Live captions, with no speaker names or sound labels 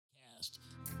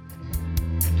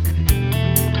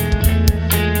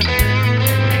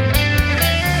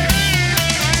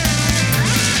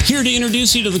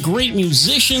introduce you to the great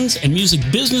musicians and music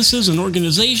businesses and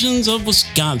organizations of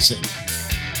Wisconsin.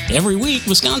 Every week,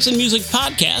 Wisconsin Music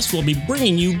Podcast will be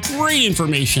bringing you great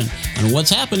information on what's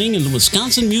happening in the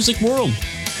Wisconsin music world.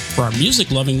 For our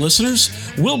music-loving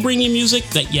listeners, we'll bring you music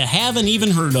that you haven't even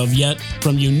heard of yet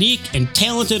from unique and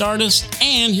talented artists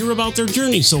and hear about their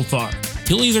journey so far.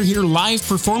 You'll either hear live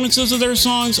performances of their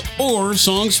songs or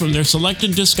songs from their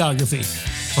selected discography.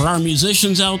 For our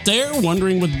musicians out there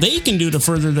wondering what they can do to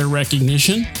further their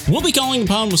recognition, we'll be calling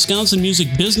upon Wisconsin music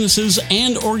businesses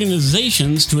and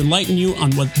organizations to enlighten you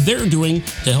on what they're doing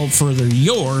to help further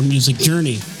your music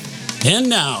journey. And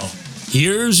now,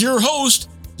 here's your host,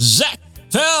 Zach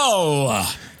Fell.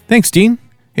 Thanks, Dean.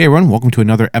 Hey, everyone. Welcome to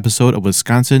another episode of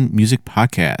Wisconsin Music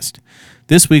Podcast.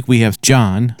 This week, we have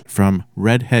John from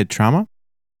Redhead Trauma.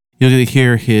 You'll get to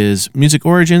hear his music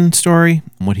origin story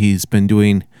and what he's been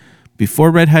doing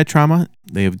before Redhead Trauma.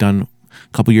 They have done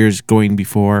a couple years going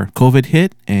before COVID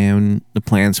hit and the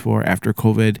plans for after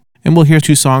COVID. And we'll hear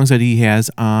two songs that he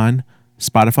has on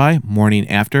Spotify, Morning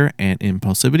After and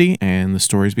Impulsivity, and the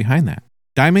stories behind that.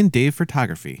 Diamond Dave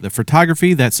Photography, the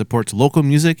photography that supports local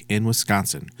music in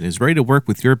Wisconsin. It is ready to work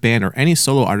with your band or any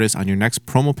solo artist on your next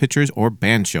promo pictures or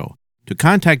band show. To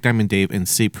contact Diamond Dave and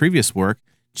see previous work,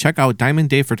 check out Diamond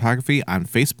Dave Photography on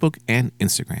Facebook and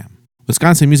Instagram.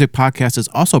 Wisconsin Music Podcast is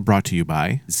also brought to you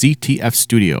by ZTF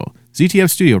Studio. ZTF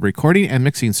Studio recording and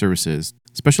mixing services,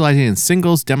 specializing in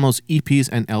singles, demos, EPs,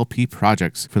 and LP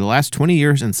projects for the last 20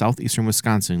 years in southeastern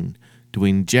Wisconsin,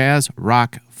 doing jazz,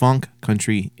 rock, funk,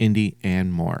 country, indie,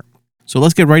 and more. So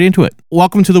let's get right into it.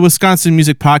 Welcome to the Wisconsin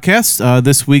Music Podcast.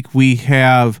 This week we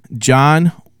have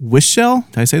John Wischel.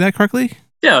 Did I say that correctly?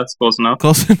 Yeah, that's close enough.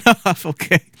 Close enough,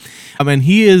 okay. And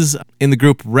he is in the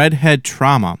group Redhead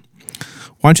Trauma.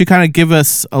 Why don't you kind of give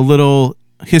us a little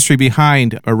history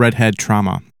behind a Redhead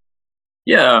Trauma?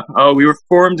 Yeah, we were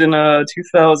formed in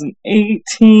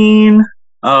 2018.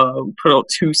 Put out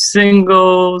 2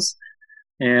 singles.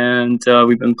 And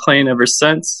we've been playing ever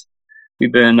since.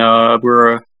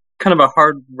 We're kind of a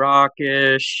hard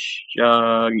rockish,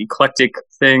 eclectic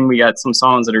thing. We got some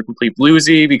songs that are complete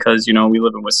bluesy because, you know, we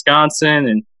live in Wisconsin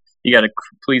and you got to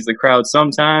please the crowd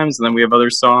sometimes. And then we have other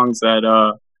songs that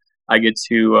I get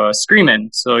to scream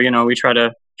in. So, you know, we try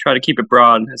to keep it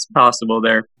broad as possible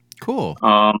there. Cool.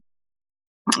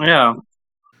 Yeah.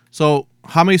 So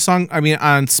how many songs? I mean,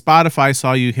 on Spotify, I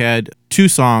saw you had 2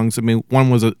 songs. I mean, one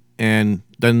was and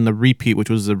then the repeat, which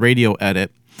was the radio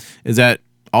edit. Is that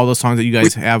all the songs that you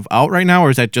guys have out right now, or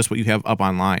is that just what you have up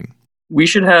online? We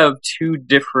should have 2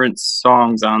 different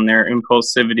songs on there,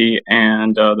 Impulsivity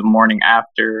and The Morning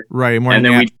After. Right, and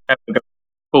then we have a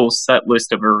full set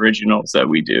list of originals that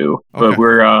we do. Okay.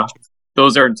 But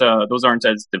those aren't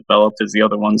as developed as the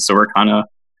other ones, so we're kind of,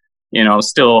 you know,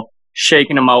 still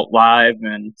shaking them out live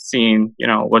and seeing, you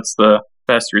know, what's the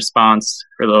best response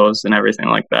for those and everything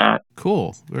like that.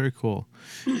 Cool. Very cool.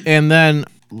 And then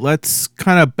let's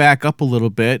kind of back up a little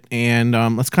bit and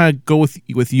let's kind of go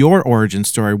with your origin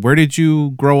story. Where did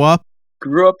you grow up?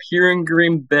 Grew up here in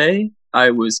Green Bay.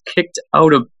 I was kicked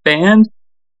out of band.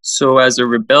 So as a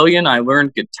rebellion, I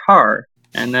learned guitar.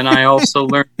 And then I also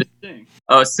learned to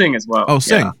sing as well. Oh,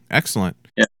 sing. Yeah. Excellent.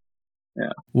 Yeah.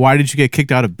 Why did you get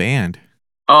kicked out of band?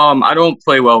 I don't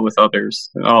play well with others,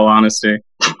 in all honesty.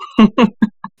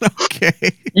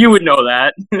 Okay. You would know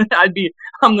that.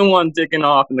 I'm the one dicking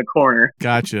off in the corner.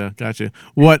 Gotcha.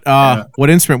 What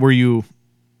instrument were you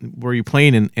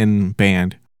playing in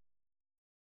band?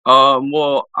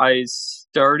 Well, I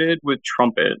started with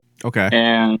trumpet. Okay.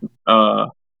 And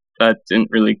that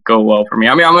didn't really go well for me.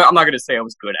 I mean, I'm not going to say I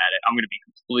was good at it. I'm going to be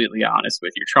completely honest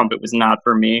with you. Trumpet was not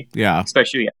for me. Yeah.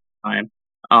 Especially at the time.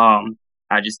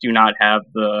 I just do not have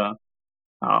the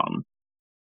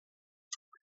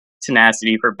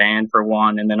tenacity for band, for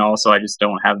one, and then also I just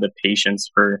don't have the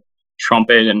patience for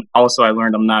trumpet, and also I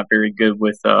learned I'm not very good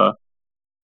with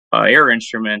air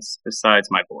instruments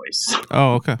besides my voice.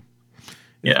 Oh, okay.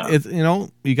 Yeah. You know,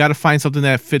 you got to find something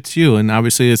that fits you, and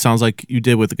obviously it sounds like you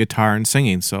did with the guitar and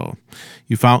singing, so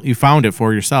you found it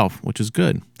for yourself, which is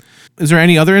good. Is there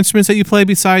any other instruments that you play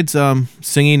besides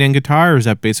singing and guitar, or is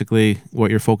that basically what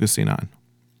you're focusing on?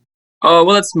 Well,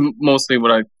 that's mostly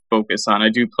what I focus on. I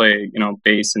do play, you know,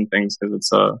 bass and things because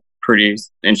it's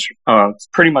it's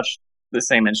pretty much the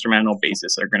same instrumental.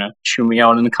 Bassists are gonna chew me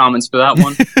out in the comments for that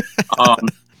one.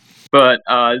 But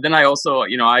then I also,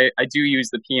 you know, I do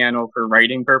use the piano for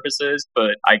writing purposes,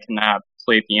 but I cannot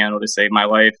play piano to save my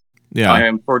life. Yeah, I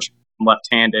am fortunately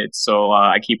left-handed, so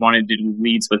I keep wanting to do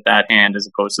leads with that hand as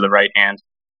opposed to the right hand.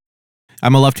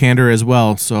 I'm a left-hander as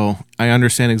well, so I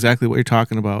understand exactly what you're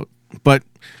talking about. But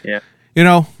yeah, you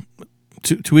know,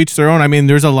 to each their own. I mean,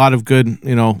 there's a lot of good,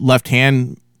 left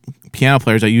hand piano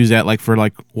players that use that like for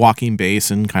like walking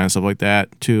bass and kind of stuff like that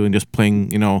too, and just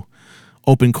playing,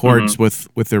 open chords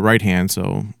with their right hand.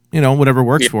 So, whatever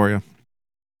works for you.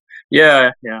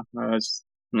 Yeah. I just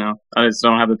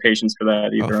don't have the patience for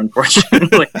that either,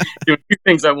 unfortunately. Doing two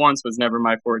things at once was never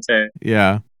my forte.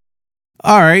 Yeah.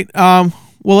 All right.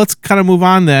 Well, let's kind of move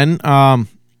on then. Kind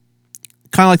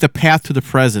of like the path to the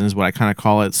present is what I kind of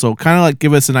call it. So kind of like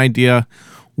give us an idea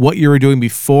what you were doing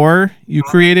before you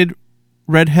created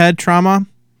Redhead Trauma,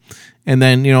 and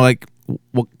then, like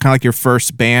what kind of like your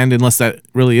first band, unless that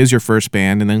really is your first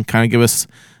band, and then kind of give us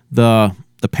the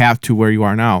path to where you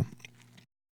are now.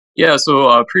 Yeah,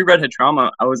 so pre-Redhead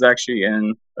Trauma, I was actually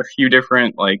in a few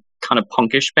different like kind of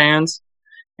punkish bands,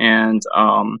 and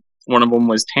one of them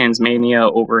was Tasmania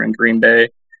over in Green Bay,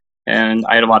 and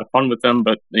I had a lot of fun with them,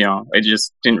 but it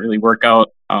just didn't really work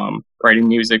out. Writing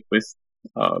music with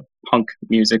punk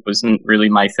music wasn't really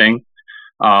my thing.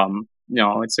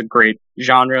 It's a great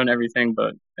genre and everything,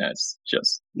 but it's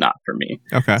just not for me.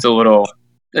 Okay, it's a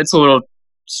little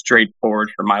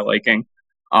straightforward for my liking.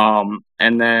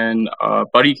 And then a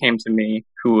buddy came to me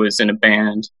who was in a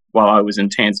band while I was in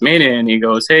Tasmania, and he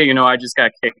goes, "Hey, I just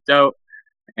got kicked out,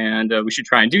 and we should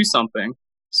try and do something."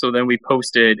 So then we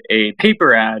posted a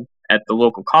paper ad at the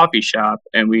local coffee shop,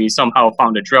 and we somehow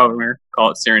found a drummer,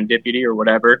 call it serendipity or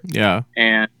whatever. Yeah.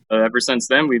 And ever since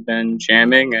then, we've been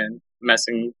jamming and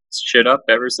messing shit up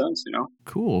ever since,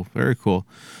 Cool. Very cool.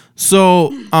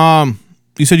 So,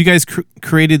 you said you guys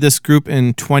created this group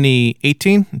in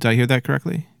 2018. Did I hear that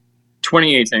correctly?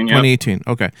 2018, yeah. 2018,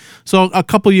 okay. So a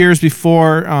couple years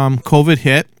before COVID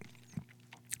hit.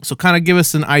 So kind of give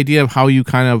us an idea of how you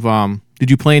kind of,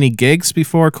 did you play any gigs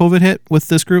before COVID hit with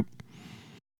this group?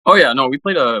 Oh yeah, no, we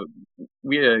played a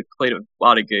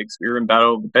lot of gigs. We were in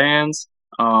Battle of the Bands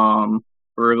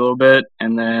for a little bit,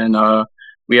 and then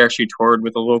we actually toured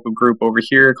with a local group over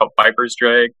here called Viper's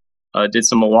Drag. Did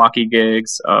some Milwaukee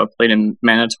gigs, played in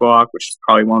Manitowoc, which is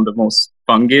probably one of the most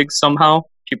fun gigs somehow.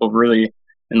 People really,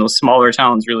 in those smaller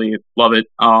towns, really love it.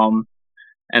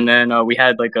 And then we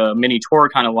had like a mini tour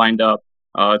kind of lined up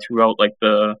throughout like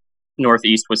the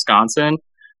Northeast Wisconsin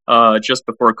just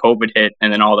before COVID hit,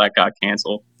 and then all that got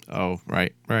canceled. Oh,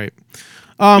 right.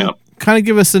 Kind of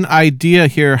give us an idea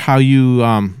here how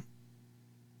you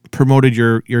promoted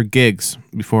your gigs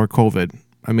before COVID.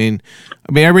 I mean,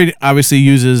 everybody obviously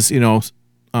uses,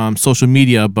 social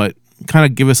media, but kind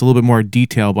of give us a little bit more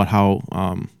detail about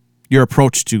how your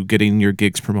approach to getting your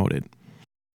gigs promoted.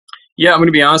 Yeah, I'm going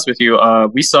to be honest with you.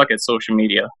 We suck at social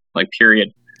media, like,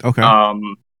 period. Okay.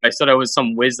 I said I was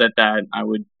some whiz at that. I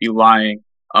would be lying.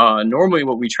 Normally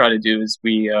what we try to do is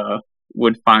we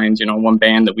would find, one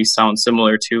band that we sound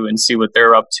similar to and see what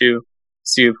they're up to.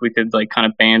 See if we could like kind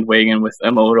of bandwagon with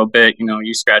them a little bit.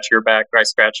 You scratch your back, I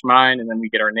scratch mine, and then we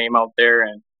get our name out there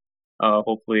and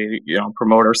hopefully,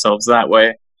 promote ourselves that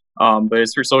way. But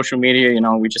as for social media,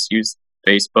 we just use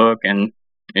Facebook and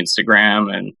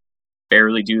Instagram and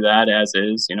barely do that as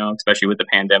is, especially with the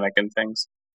pandemic and things.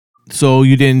 So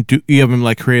you haven't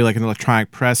like create like an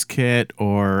electronic press kit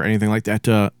or anything like that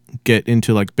to get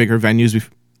into like bigger venues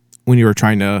when you were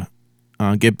trying to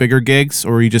get bigger gigs,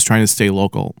 or were you just trying to stay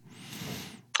local?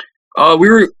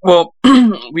 We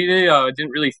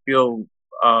didn't really feel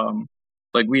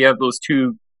like we have those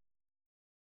two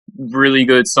really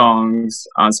good songs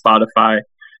on Spotify,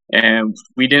 and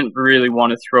we didn't really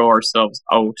want to throw ourselves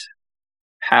out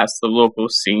past the local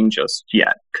scene just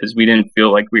yet because we didn't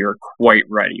feel like we were quite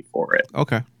ready for it.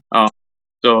 Okay.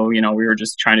 So, we were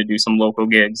just trying to do some local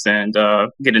gigs and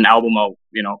get an album out,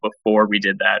 before we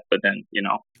did that. But then,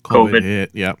 COVID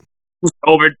hit. Yeah.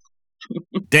 COVID.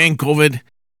 Dang COVID.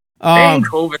 Dang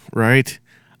COVID. Right.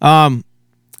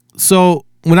 So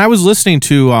when I was listening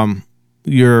to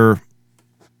your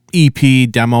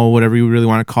EP demo, whatever you really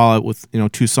want to call it, with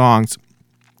 2 songs,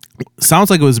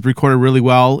 sounds like it was recorded really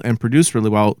well and produced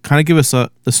really well. Kind of give us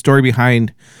the story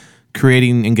behind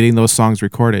creating and getting those songs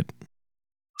recorded.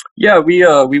 Yeah,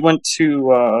 we went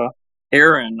to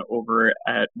Aaron over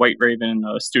at White Raven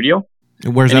Studio.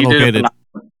 And where's that located?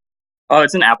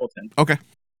 It's in Appleton. Okay.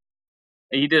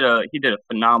 He did a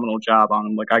phenomenal job on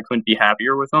him. Like, I couldn't be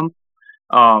happier with him.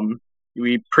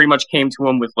 We pretty much came to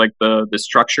him with like the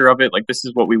structure of it, like this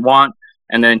is what we want,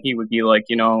 and then he would be like,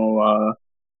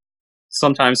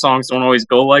 sometimes songs don't always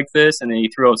go like this, and then he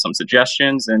threw out some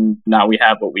suggestions, and now we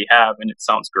have what we have, and it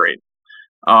sounds great.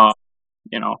 I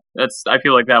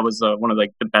feel like that was one of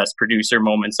like the best producer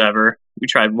moments ever. We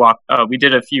went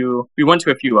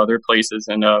to a few other places,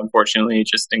 and unfortunately it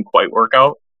just didn't quite work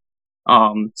out.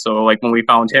 So like when we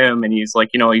found him and he's like,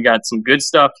 you got some good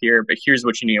stuff here, but here's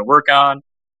what you need to work on,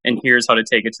 and here's how to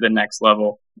take it to the next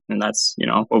level. And that's,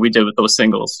 what we did with those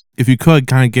singles. If you could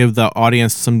kind of give the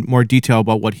audience some more detail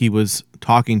about what he was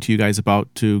talking to you guys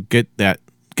about to get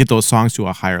those songs to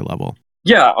a higher level.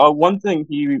 Yeah, one thing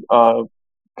he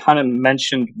kind of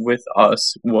mentioned with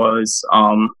us was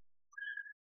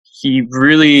he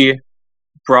really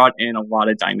brought in a lot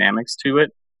of dynamics to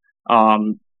it.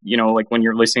 Like when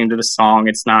you're listening to the song,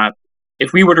 it's not,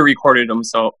 if we were to record it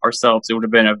ourselves, it would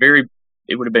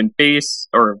have been bass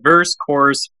or verse,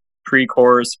 chorus,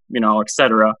 pre-chorus,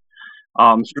 etc.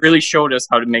 He really showed us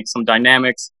how to make some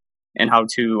dynamics and how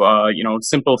to,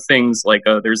 simple things like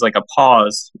there's like a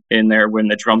pause in there when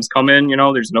the drums come in,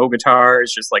 there's no guitar,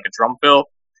 it's just like a drum fill.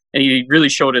 And he really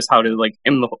showed us how to like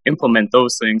implement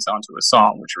those things onto a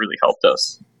song, which really helped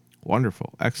us.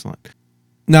 Wonderful. Excellent.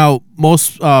 Now,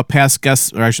 most past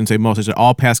guests, or I shouldn't say most, I said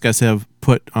all past guests have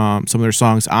put some of their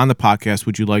songs on the podcast.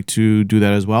 Would you like to do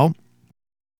that as well?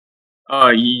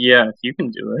 Yeah, if you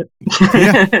can do it.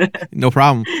 Yeah, no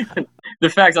problem. The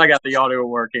fact I got the audio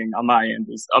working on my end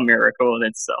is a miracle in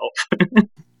itself.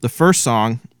 The first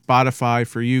song, Spotify,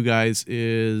 for you guys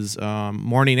is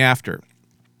Morning After.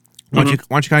 Why don't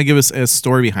you kind of give us a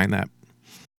story behind that?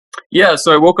 Yeah,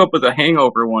 so I woke up with a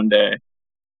hangover one day,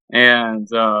 and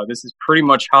this is pretty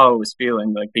much how I was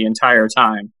feeling like the entire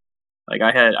time. Like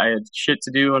I had shit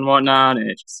to do and whatnot, and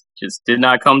it just did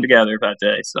not come together that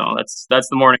day. So that's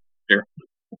the Morning After.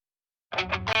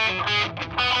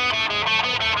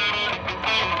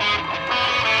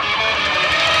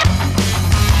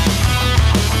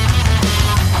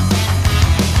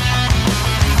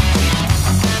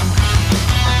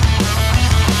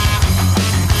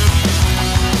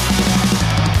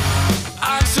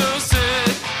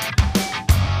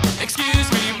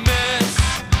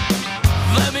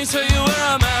 Tell you where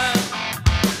I'm at,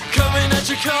 coming at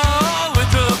your call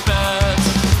with the best.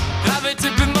 I've been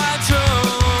dipping my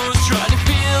toes, trying to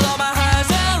feel all my highs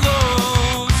and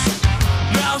lows.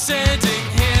 Now standing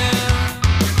here,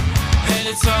 and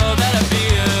it's all that I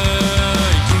feel.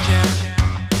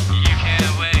 You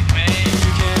can't wake me.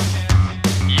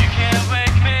 You can't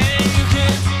wake me.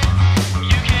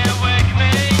 You can't wake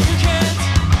me.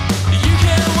 You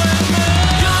can't wake me.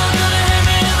 You're gonna hit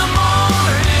me in the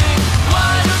morning.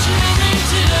 Why don't you hit me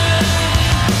today?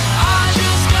 I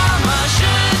just got my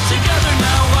shit together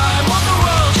now. I want the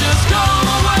world just go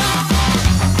away.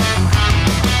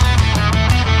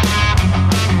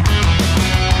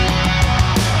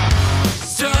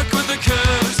 Stuck with the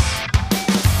curse,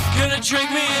 gonna drink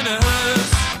me in a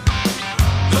hearse.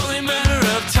 Only matter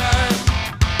of time,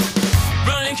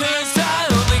 running 'cause I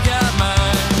only got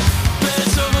mine.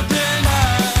 Beds over pin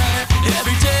high,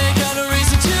 every day got a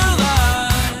reason to lie.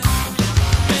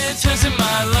 Been testing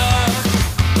my luck,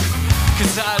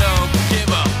 'cause I don't give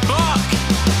a fuck.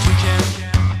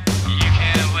 You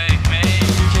can't wake me.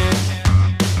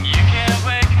 You can't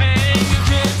wake me. You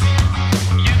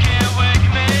can't wake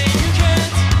me.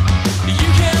 You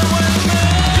can't wake me.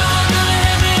 You're gonna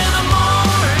hit me in the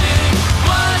morning.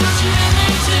 Why don't you hit me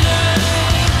today?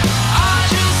 I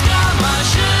just got my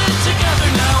shit together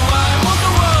now. I want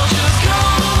the world just go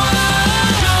away.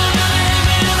 You're gonna hit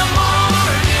me in the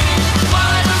morning.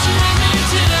 Why don't you hit me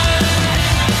today?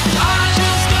 I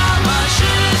just got my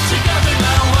shit together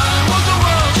now. I want the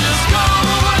world just go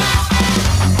away.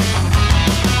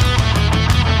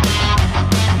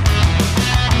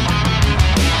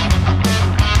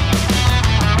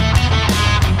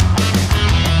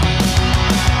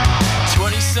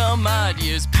 Some odd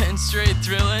years, been straight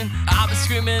thrilling. I've been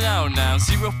screaming out now,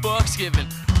 zero fucks given.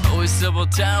 Always double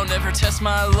down, never test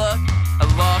my luck. I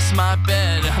lost my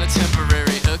bed on a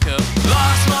temporary hookup.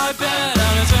 Lost my bed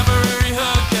on a temporary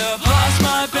hookup. Lost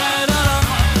my bed on a.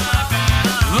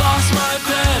 Lost my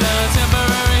bed on a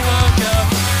temporary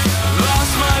hookup.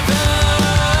 Lost my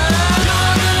bed.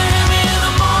 You're gonna hit me in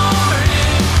the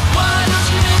morning. Why don't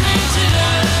you hit me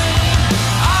today?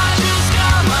 I just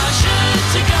got my shit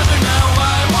together now.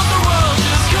 I want the world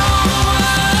just go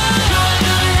away. You're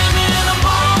gonna hit me in the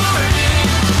morning.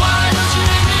 Why don't you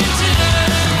hit me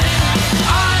today?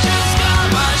 I just got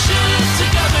my shit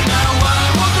together now. I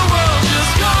want the world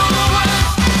just go away.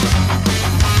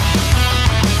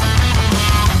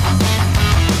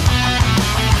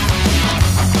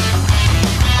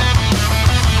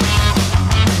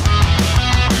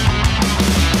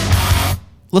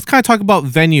 Let's kind of talk about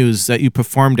venues that you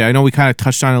performed at. I know we kind of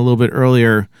touched on it a little bit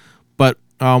earlier, but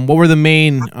what were the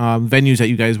main venues that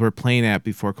you guys were playing at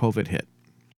before COVID hit?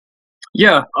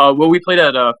 Yeah, well, we played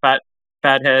at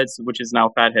Fatheads, which is now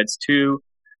Fatheads 2.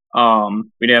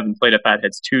 We haven't played at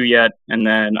Fatheads 2 yet, and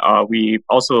then we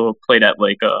also played at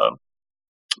like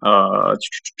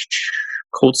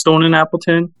Cold Stone in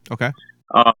Appleton. Okay.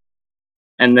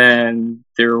 And then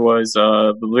there was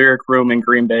the Lyric Room in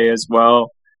Green Bay as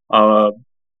well.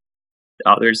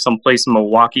 There's some place in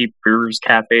Milwaukee, Brewers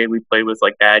Cafe. We played with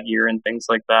like Bad Year and things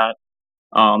like that.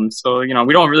 So you know,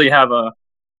 we don't really have a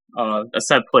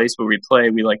set place where we play.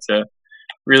 We like to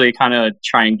really kind of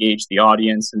try and gauge the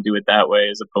audience and do it that way,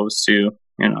 as opposed to,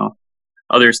 you know,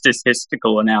 other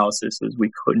statistical analysis as we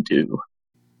could do.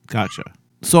 Gotcha.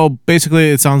 So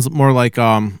basically, it sounds more like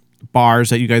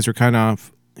bars that you guys are kind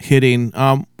of hitting.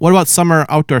 What about summer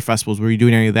outdoor festivals? Were you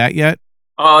doing any of that yet?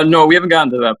 No, we haven't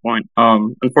gotten to that point.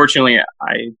 Unfortunately,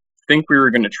 I think we were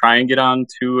going to try and get on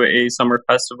to a summer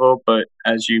festival, but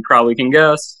as you probably can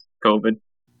guess, COVID.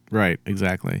 Right,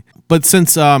 exactly. But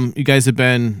since you guys have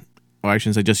been, well, I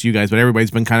shouldn't say just you guys, but everybody's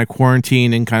been kind of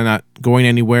quarantined and kind of not going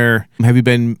anywhere, have you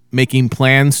been making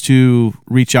plans to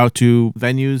reach out to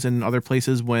venues and other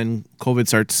places when COVID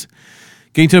starts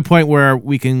getting to the point where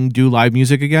we can do live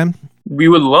music again? We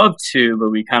would love to, but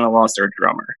we kind of lost our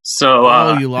drummer.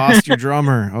 So, you lost your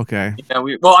drummer. Okay. Yeah,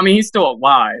 well, I mean, he's still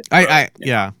alive.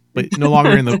 Yeah, but no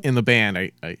longer in the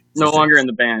band. No longer in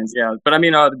the band. Yeah, but I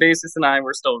mean, the bassist and I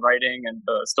were still writing and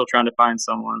still trying to find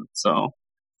someone. So,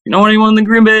 if you know anyone in the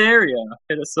Green Bay area,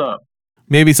 hit us up.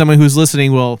 Maybe someone who's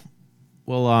listening will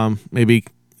maybe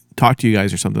talk to you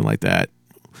guys or something like that.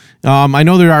 I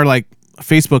know there are like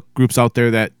Facebook groups out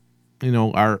there that, you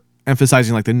know, are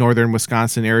emphasizing like the northern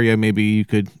Wisconsin area. Maybe you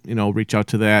could, you know, reach out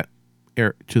to that,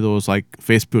 to those like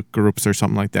Facebook groups or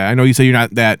something like that. I know you say you're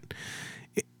not that,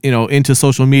 you know, into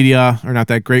social media or not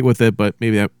that great with it, but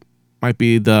maybe that might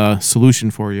be the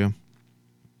solution for you.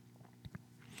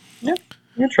 Yeah,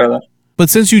 you can try that.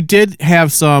 But since you did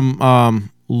have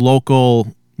some local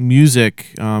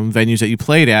music venues that you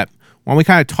played at, why don't we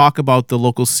kind of talk about the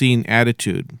local scene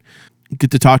attitude? Get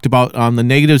to talk about the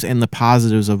negatives and the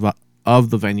positives of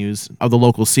the venues, of the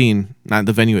local scene, not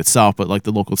the venue itself, but like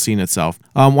the local scene itself.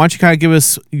 Why don't you kind of give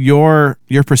us your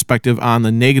perspective on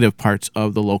the negative parts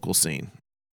of the local scene?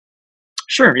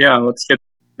 Sure, yeah, let's get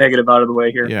negative out of the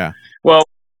way here. Yeah. Well,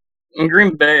 in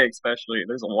Green Bay especially,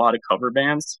 there's a lot of cover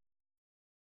bands.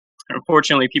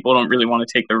 Unfortunately, people don't really want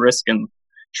to take the risk and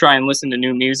try and listen to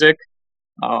new music.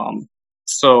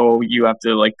 So you have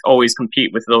to like always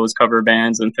compete with those cover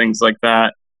bands and things like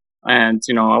that. And,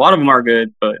 you know, a lot of them are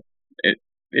good, but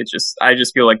I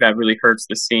just feel like that really hurts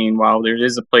the scene. While there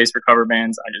is a place for cover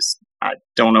bands, I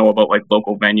don't know about like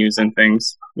local venues and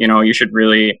things. You know, you should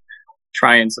really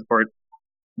try and support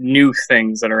new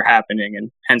things that are happening,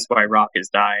 and hence why rock is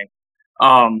dying.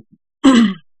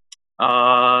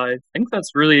 I think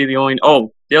that's really the only.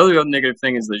 Oh, the other negative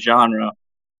thing is the genre.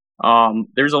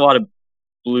 There's a lot of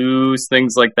blues,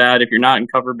 things like that. If you're not in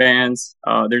cover bands,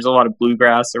 there's a lot of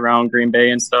bluegrass around Green Bay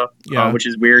and stuff, which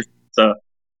is weird.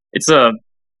 It's a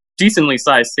decently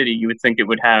sized city. You would think it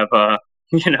would have,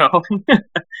 you know,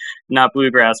 not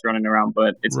bluegrass running around,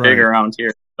 but it's big around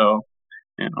here. So,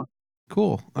 you know,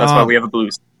 cool. That's why we have a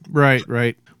blues.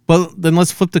 Right. But then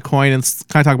let's flip the coin and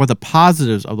kind of talk about the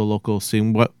positives of the local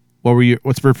scene.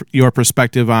 What's your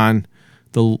perspective on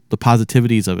the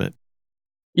positivities of it?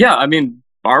 Yeah, I mean,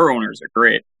 bar owners are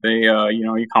great. They, you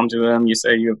know, you come to them, you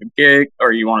say you have a gig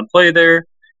or you want to play there.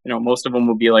 You know, most of them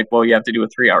will be like, well, you have to do a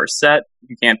 3-hour set.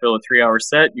 If you can't fill a 3-hour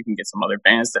set, you can get some other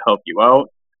bands to help you out.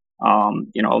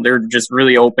 You know, they're just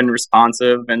really open,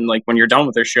 responsive. And like when you're done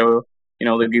with their show, you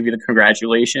know, they'll give you the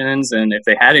congratulations. And if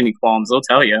they had any qualms, they'll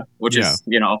tell you, which is,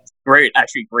 you know, great,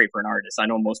 actually great for an artist. I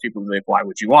know most people will be like, why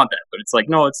would you want that? But it's like,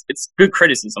 no, it's good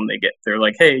criticism they get. They're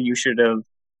like, hey, you should have,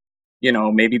 you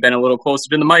know, maybe been a little closer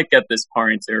to the mic at this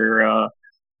point, or,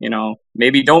 you know,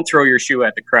 maybe don't throw your shoe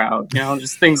at the crowd, you know,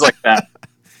 just things like that.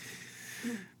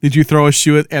 Did you throw a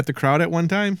shoe at the crowd at one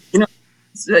time? You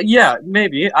know, yeah,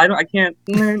 maybe.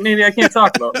 Maybe I can't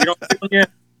talk about it. We don't. Yeah.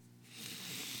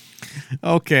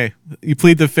 Okay, you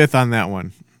plead the fifth on that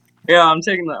one. Yeah, I'm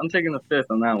taking the fifth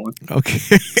on that one. Okay.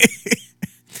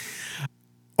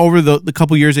 Over the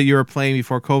couple years that you were playing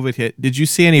before COVID hit, did you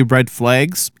see any red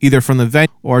flags, either from the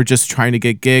venue or just trying to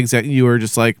get gigs, that you were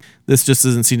just like, this just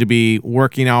doesn't seem to be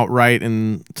working out right,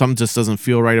 and something just doesn't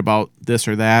feel right about this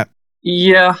or that?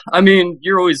 Yeah, I mean,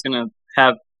 you're always gonna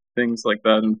have things like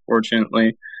that,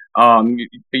 unfortunately.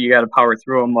 You got to power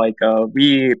through them. Like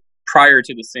we, prior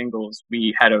to the singles,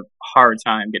 we had a hard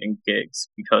time getting gigs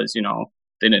because, you know,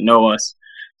 they didn't know us.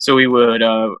 So we would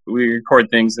we record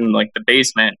things in like the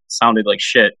basement. Sounded like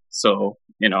shit. So,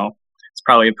 you know, it's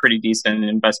probably a pretty decent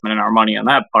investment in our money on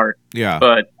that part. Yeah.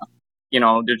 But, you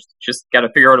know, there's just got to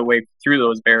figure out a way through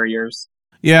those barriers.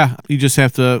 Yeah, you just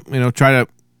have to, try to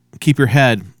keep your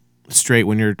head straight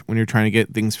when you're trying to get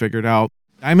things figured out.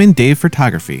 Diamond Dave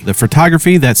Photography, the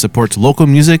photography that supports local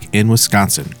music in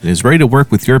Wisconsin. It is ready to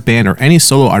work with your band or any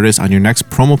solo artist on your next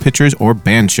promo pictures or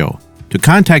band show. To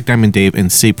contact Diamond Dave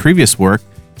and see previous work,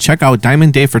 check out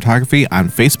Diamond Dave Photography on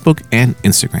Facebook and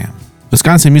Instagram.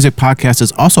 Wisconsin Music Podcast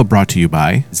is also brought to you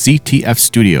by ZTF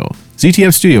Studio.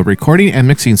 ZTF Studio recording and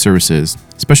mixing services,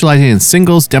 specializing in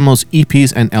singles, demos,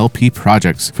 EPs, and LP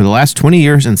projects for the last 20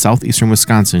 years in southeastern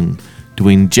Wisconsin,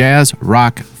 doing jazz,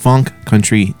 rock, funk,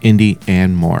 country, indie,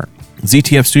 and more.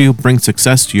 ZTF Studio brings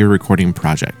success to your recording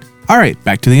project. All right,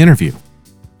 back to the interview.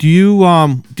 Do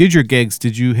you did your gigs?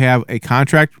 Did you have a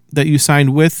contract that you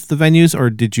signed with the venues, or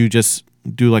did you just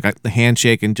do like the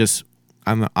handshake and just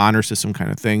on the honor system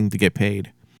kind of thing to get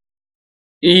paid?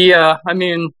 Yeah, I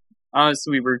mean,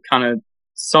 honestly, we were kind of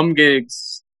some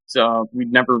gigs. We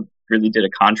never really did a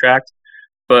contract,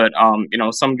 but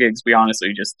some gigs we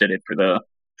honestly just did it for the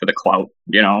clout,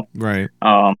 Right.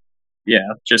 Yeah,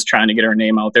 just trying to get our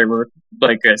name out there. We're,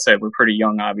 like I said, we're pretty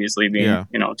young, obviously, being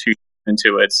 2 years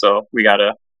into it, so we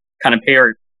gotta kind of pay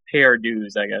our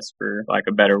dues, I guess, for lack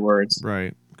of better words.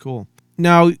 Right. Cool.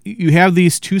 Now you have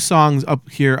these 2 songs up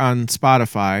here on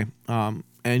Spotify, and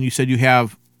you said you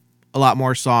have a lot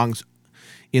more songs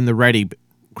in the ready,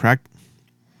 correct?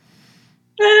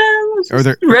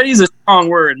 Ready's a strong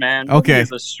word, man. Okay. Ready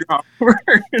is a strong word.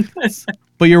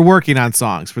 But you're working on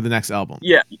songs for the next album.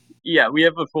 Yeah, we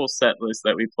have a full set list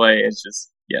that we play. It's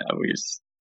just,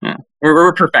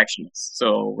 we're perfectionists,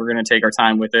 so we're gonna take our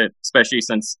time with it, especially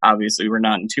since obviously we're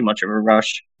not in too much of a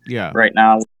rush. Yeah. Right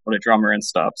now with a drummer and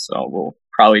stuff, so we'll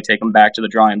probably take them back to the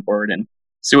drawing board and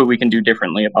see what we can do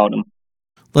differently about them.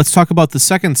 Let's talk about the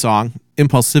second song,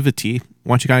 Impulsivity.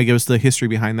 Why don't you kind of give us the history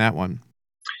behind that one?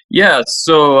 Yeah,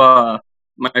 so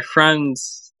my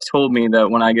friends told me that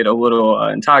when I get a little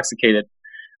intoxicated,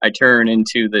 I turn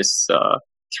into this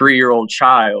 3-year-old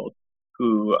child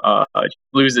who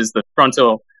loses the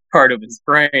frontal part of his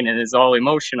brain and is all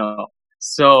emotional.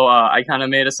 So I kind of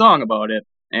made a song about it,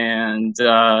 and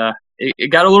it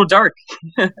got a little dark.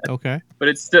 Okay. But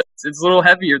it's a little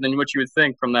heavier than what you would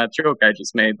think from that joke I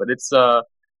just made. But it's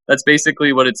that's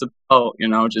basically what it's about,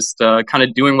 just kind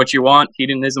of doing what you want,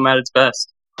 hedonism at its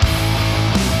best.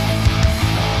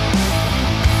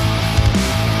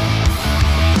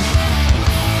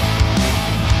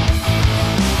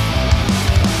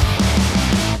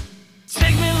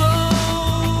 Take me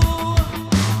low,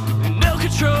 no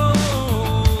control.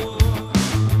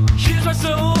 Here's my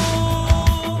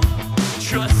soul,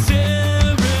 trust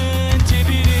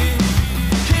serendipity.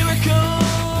 Here it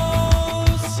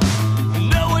goes,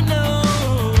 no one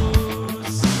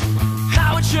knows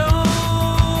how it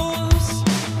shows.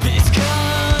 This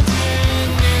continuity.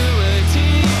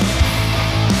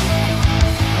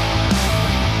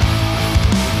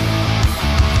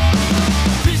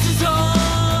 This is all.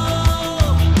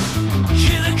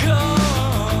 Here they come.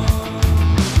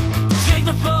 Take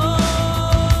the fall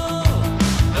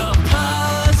of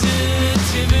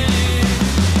positivity.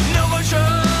 No more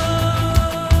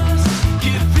trust.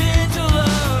 Give in to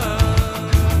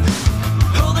love.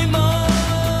 Holy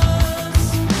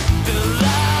must. The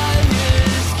lie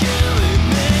is killing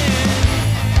me.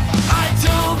 I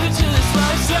dove into this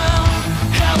lifestyle.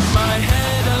 Held my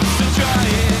head up, still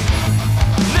trying.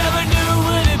 Never knew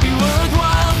would it be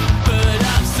worthwhile, but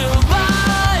I'm still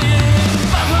lying.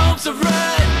 My hopes are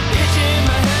red, itching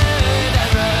my head.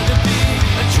 I'd rather be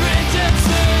a drink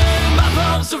dancing. My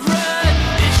hopes are red,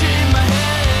 itching my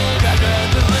head. I'd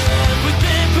rather live with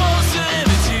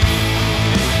impulsivity.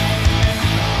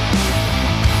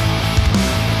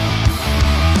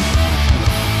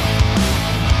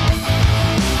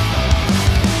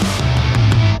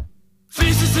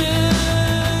 This is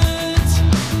it.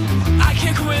 I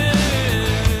can't quit.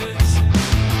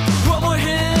 One more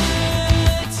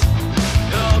hit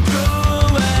of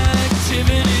proactivity.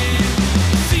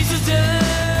 Seize the day,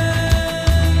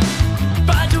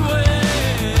 find a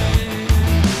way.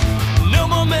 No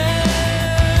more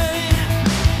may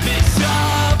miss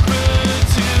opportunity.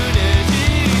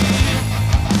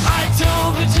 I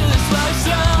dove into this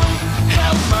lifestyle,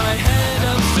 held my head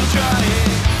up, still trying.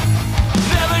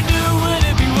 Never knew would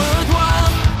it be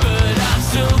worthwhile, but I'm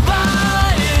still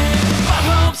lying. My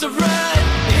hopes are red,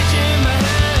 itching my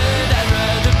head. I'd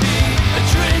rather be a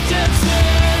drink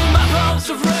dancing. My hopes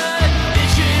are red,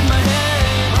 itching my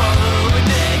head. Wallow in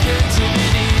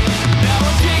negativity. Now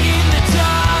I'm taking the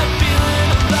time,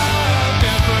 feeling alive.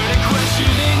 Barefoot and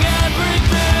questioning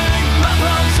everything. My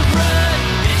hopes are red,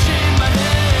 itching my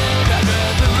head. I'd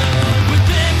rather live with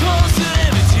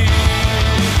impulsivity.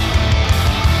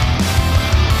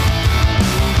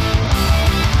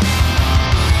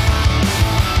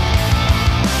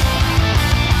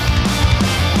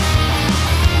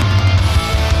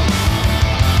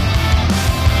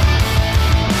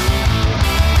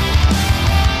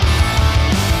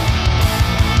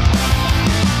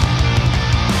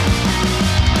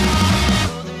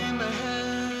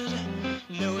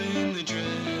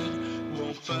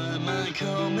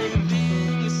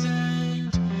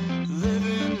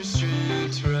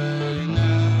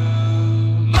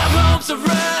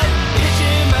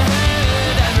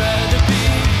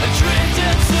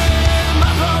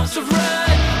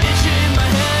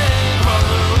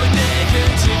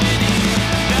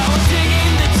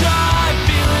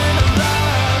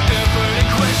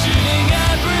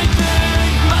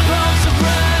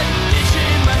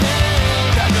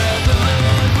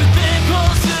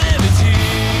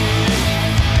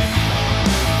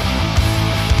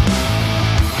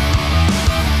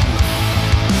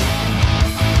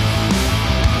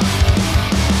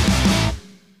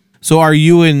 So are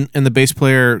you and the bass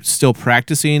player still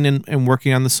practicing and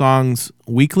working on the songs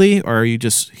weekly, or are you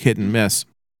just hit and miss?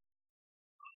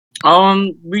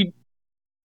 We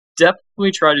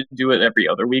definitely try to do it every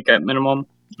other week at minimum,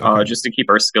 Okay. just to keep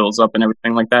our skills up and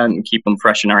everything like that, and keep them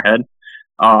fresh in our head.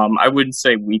 I wouldn't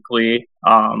say weekly.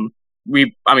 We're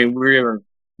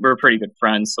pretty good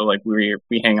friends, so like we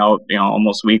hang out,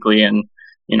 almost weekly, and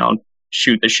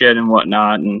shoot the shit and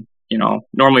whatnot, and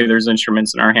normally there's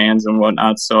instruments in our hands and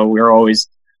whatnot, so we're always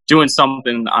doing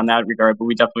something on that regard. But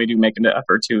we definitely do make an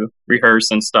effort to rehearse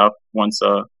and stuff once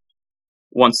at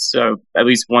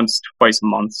least once twice a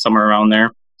month, somewhere around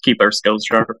there. Keep our skills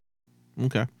sharp.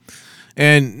 Okay.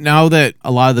 And now that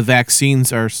a lot of the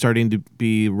vaccines are starting to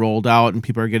be rolled out and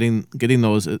people are getting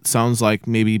those, it sounds like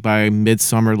maybe by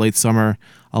midsummer, late summer,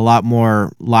 a lot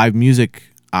more live music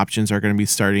options are going to be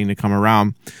starting to come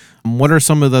around. What are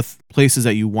some of the places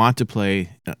that you want to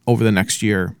play over the next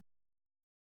year?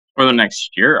 For the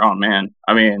next year, oh man,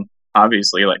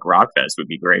 obviously like Rockfest would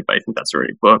be great, but I think that's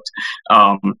already booked.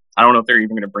 I don't know if they're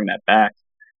even going to bring that back.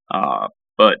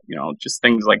 But just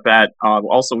things like that.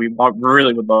 Also, we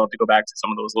really would love to go back to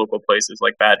some of those local places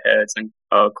like Bad Heads and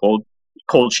Cold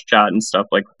Shot and stuff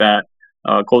like that.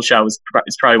 Cold Shot is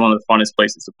probably one of the funnest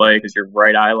places to play because you're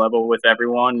right eye level with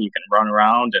everyone. You can run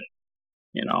around and.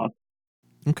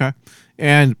 Okay.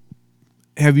 And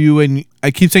have you, and I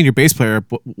keep saying your bass player,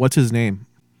 but what's his name?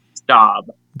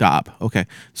 Dob. Okay.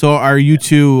 So are you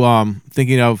two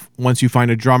thinking of, once you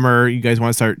find a drummer, you guys want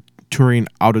to start touring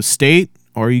out of state?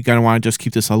 Or are you going to want to just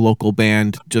keep this a local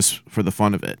band just for the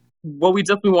fun of it? Well, we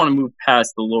definitely want to move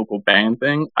past the local band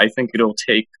thing. I think it'll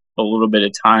take a little bit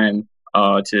of time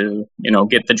to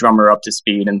get the drummer up to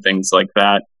speed and things like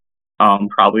that.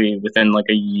 Probably within like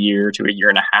a year to a year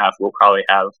and a half, we'll probably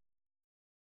have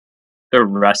the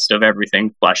rest of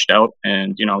everything fleshed out.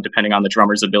 And depending on the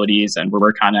drummer's abilities and where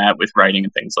we're kind of at with writing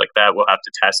and things like that, we'll have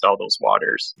to test all those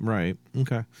waters. Right.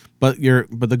 Okay. But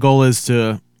the goal is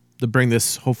to bring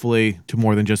this hopefully to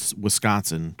more than just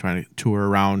Wisconsin, trying to tour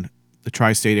around the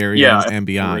tri-state area and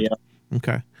beyond. Yeah.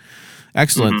 Okay.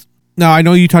 Excellent. Now, I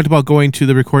know you talked about going to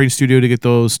the recording studio to get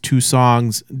those 2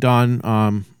 songs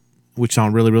done, which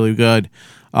sound really, really good.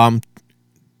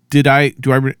 Do I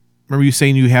remember you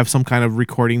saying you have some kind of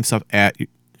recording stuff at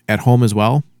home as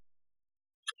well?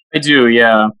 I do,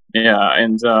 yeah.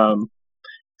 And I'm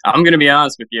going to be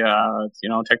honest with you,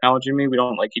 technology and me, we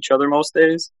don't like each other most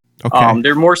days. Okay.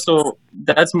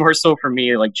 That's more so for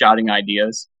me, like jotting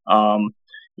ideas.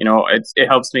 It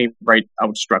helps me write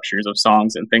out structures of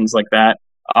songs and things like that.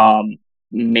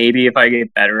 Maybe if I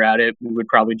get better at it, we would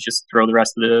probably just throw the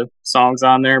rest of the songs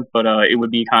on there, but it would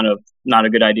be kind of not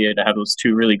a good idea to have those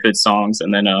 2 really good songs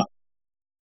and then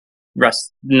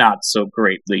rest not so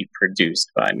greatly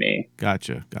produced by me.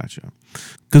 Gotcha.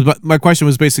 Because my question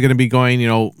was basically going to be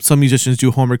going, some musicians do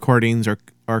home recordings or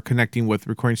are connecting with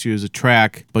recording studios a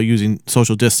track, but using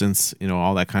social distance,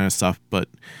 all that kind of stuff. But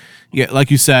yeah, like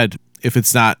you said, if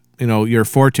it's not, your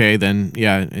forte, then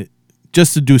yeah,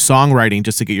 just to do songwriting,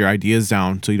 just to get your ideas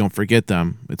down so you don't forget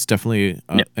them, it's definitely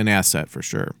an asset for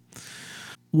sure.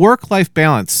 Work-life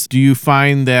balance. Do you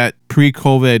find that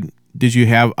pre-COVID, did you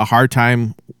have a hard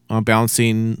time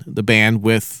balancing the band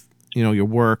with, your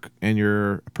work and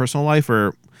your personal life,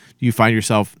 or do you find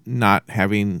yourself not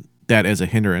having that as a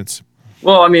hindrance?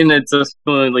 Well, it's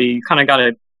definitely, you kind of got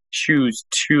to choose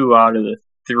 2 out of the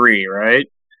 3, right?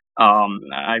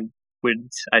 I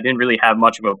didn't really have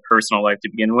much of a personal life to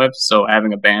begin with, so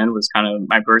having a band was kind of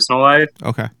my personal life.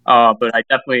 Okay. But I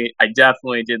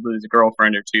definitely did lose a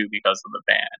girlfriend or 2 because of the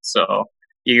band. So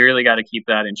you really got to keep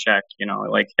that in check.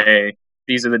 Like, hey,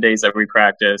 these are the days that we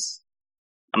practice.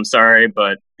 I'm sorry,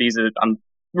 but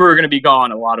we're going to be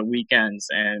gone a lot of weekends,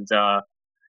 and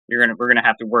we're gonna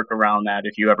have to work around that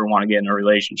if you ever want to get in a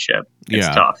relationship. It's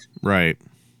tough. Right.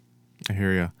 I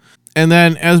hear you. And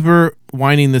then as we're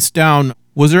winding this down,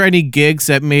 was there any gigs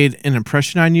that made an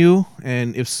impression on you?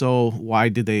 And if so, why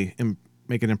did they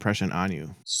make an impression on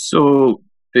you? So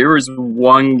there was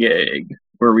one gig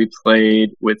where we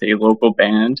played with a local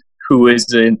band who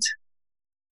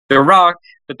they're rock,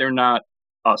 but they're not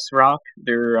us rock.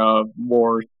 They're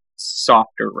more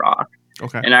softer rock.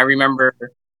 Okay. And I remember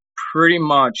pretty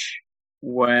much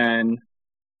when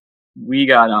we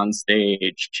got on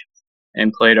stage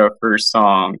and played our first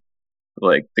song,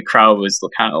 like the crowd was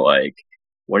kind of like,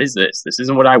 what is this? This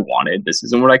isn't what I wanted. This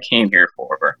isn't what I came here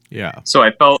for. Yeah. So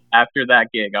I felt after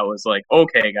that gig, I was like,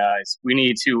 okay, guys, we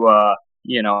need to,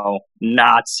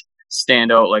 not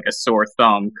stand out like a sore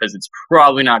thumb because it's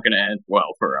probably not going to end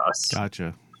well for us.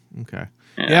 Gotcha. Okay.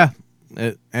 Yeah.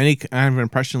 Any kind of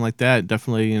impression like that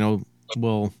definitely,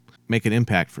 will make an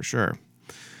impact for sure.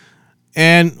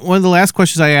 And one of the last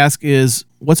questions I ask is,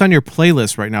 what's on your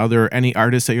playlist right now? Are there any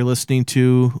artists that you're listening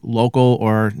to, local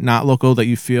or not local, that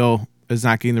you feel is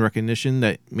not getting the recognition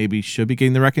that maybe should be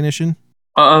getting the recognition?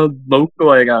 Local,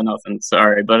 I got nothing.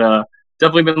 Sorry, but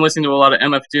definitely been listening to a lot of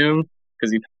MF Doom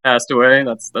because he passed away.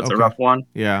 That's Okay. a rough one.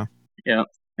 Yeah. Yeah.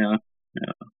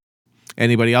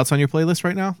 Anybody else on your playlist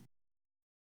right now?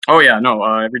 Oh yeah, no.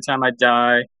 Every Time I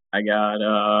Die, I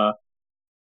got.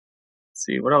 Let's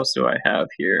see, what else do I have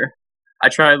here? I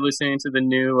tried listening to the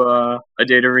new A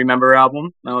Day to Remember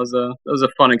album. That was a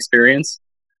fun experience,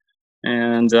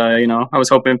 and I was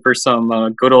hoping for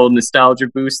some good old nostalgia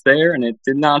boost there, and it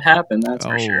did not happen. That's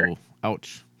for sure.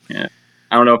 Ouch. I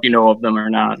don't know if you know of them or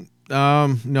not.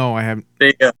 No, I haven't.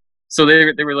 They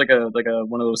were like a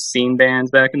one of those scene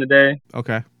bands back in the day,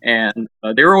 Okay. and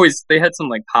they had some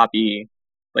like poppy,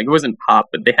 like it wasn't pop,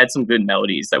 but they had some good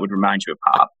melodies that would remind you of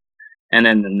pop. And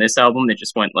then in this album, they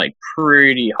just went like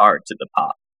pretty hard to the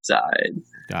pop side.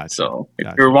 Gotcha. So if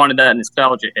Gotcha. you wanted that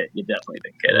nostalgia hit, you definitely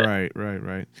didn't get it.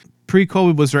 Right.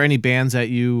 Pre-COVID, was there any bands that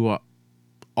you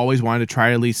always wanted to try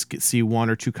to at least see one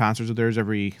or two concerts of theirs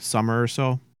every summer or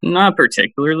so? Not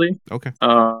particularly. Okay.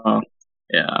 Yeah,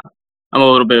 I'm a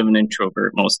little bit of an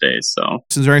introvert most days. So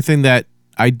Is there anything that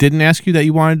I didn't ask you that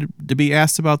you wanted to be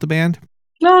asked about the band?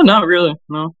 no, not really.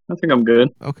 No, I think I'm good.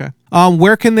 Okay.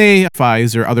 Where can they find?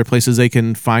 Is there other places they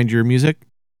can find your music?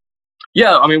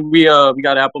 Yeah, I mean we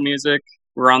got Apple Music.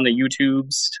 We're on the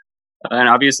YouTubes, and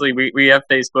obviously we have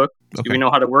Facebook. Okay. Do we know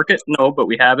how to work it? No, but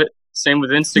we have it. Same with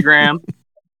Instagram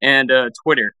and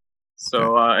Twitter.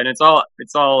 So and it's all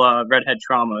Redhead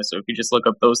Trauma. So if you just look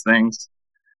up those things,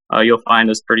 you'll find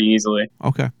us pretty easily.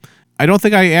 Okay. I don't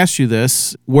think I asked you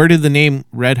this. Where did the name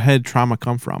Redhead Trauma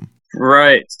come from?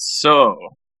 Right. So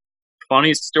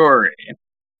funny story.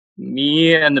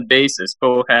 Me and the bassist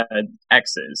both had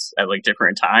exes at like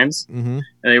different times, Mm-hmm.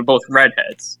 and they were both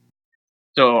redheads.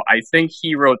 So I think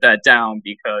he wrote that down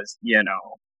because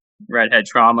redhead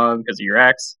trauma because of your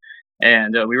ex.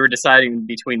 And we were deciding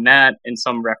between that and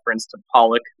some reference to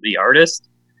Pollock, the artist.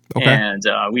 Okay. And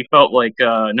we felt like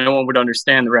no one would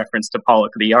understand the reference to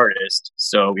Pollock, the artist.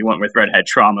 So we went with Redhead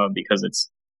Trauma because it's,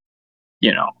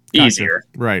 easier.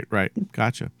 Right.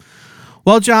 Gotcha.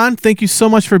 Well, John, thank you so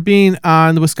much for being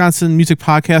on the Wisconsin Music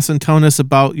Podcast and telling us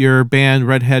about your band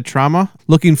Redhead Trauma.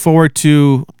 Looking forward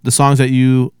to the songs that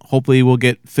you hopefully will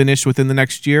get finished within the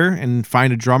next year and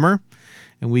find a drummer.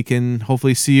 And we can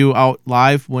hopefully see you out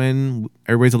live when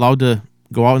everybody's allowed to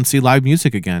go out and see live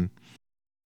music again.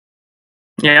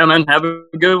 Yeah, man. Have a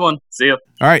good one. See ya.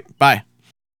 All right. Bye.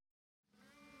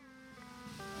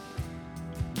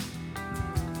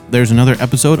 There's another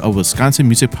episode of Wisconsin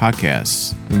Music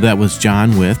Podcasts. That was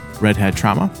John with Redhead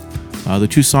Trauma. The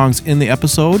two songs in the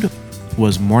episode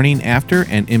was Morning After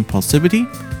and Impulsivity.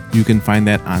 You can find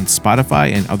that on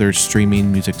Spotify and other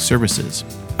streaming music services.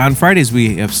 On Fridays,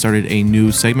 we have started a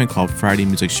new segment called Friday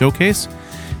Music Showcase.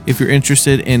 If you're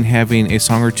interested in having a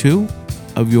song or two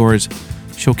of yours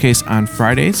showcase on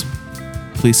Fridays,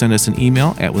 please send us an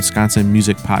email at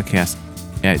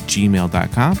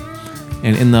wisconsinmusicpodcast@gmail.com.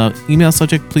 And in the email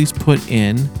subject, please put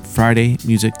in Friday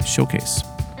Music Showcase.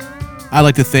 I'd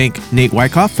like to thank Nate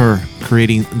Wyckoff for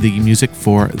creating the music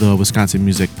for the Wisconsin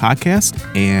Music Podcast,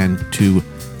 and to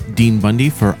Dean Bundy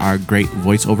for our great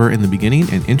voiceover in the beginning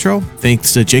and intro.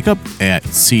 Thanks to Jacob at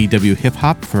CW Hip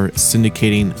Hop for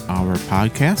syndicating our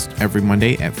podcast every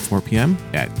Monday at 4 p.m.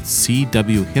 at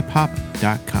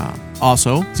cwhiphop.com.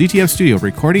 Also, ZTF Studio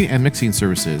recording and mixing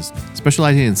services,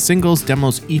 specializing in singles,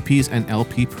 demos, EPs, and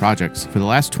LP projects for the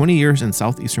last 20 years in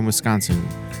southeastern Wisconsin,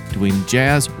 doing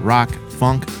jazz, rock,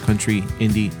 funk, country,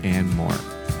 indie, and more.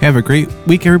 Have a great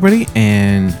week, everybody,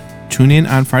 and tune in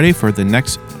on Friday for the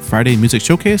next Friday Music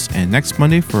Showcase, and next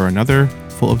Monday for another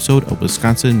full episode of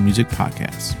Wisconsin Music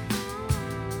Podcast.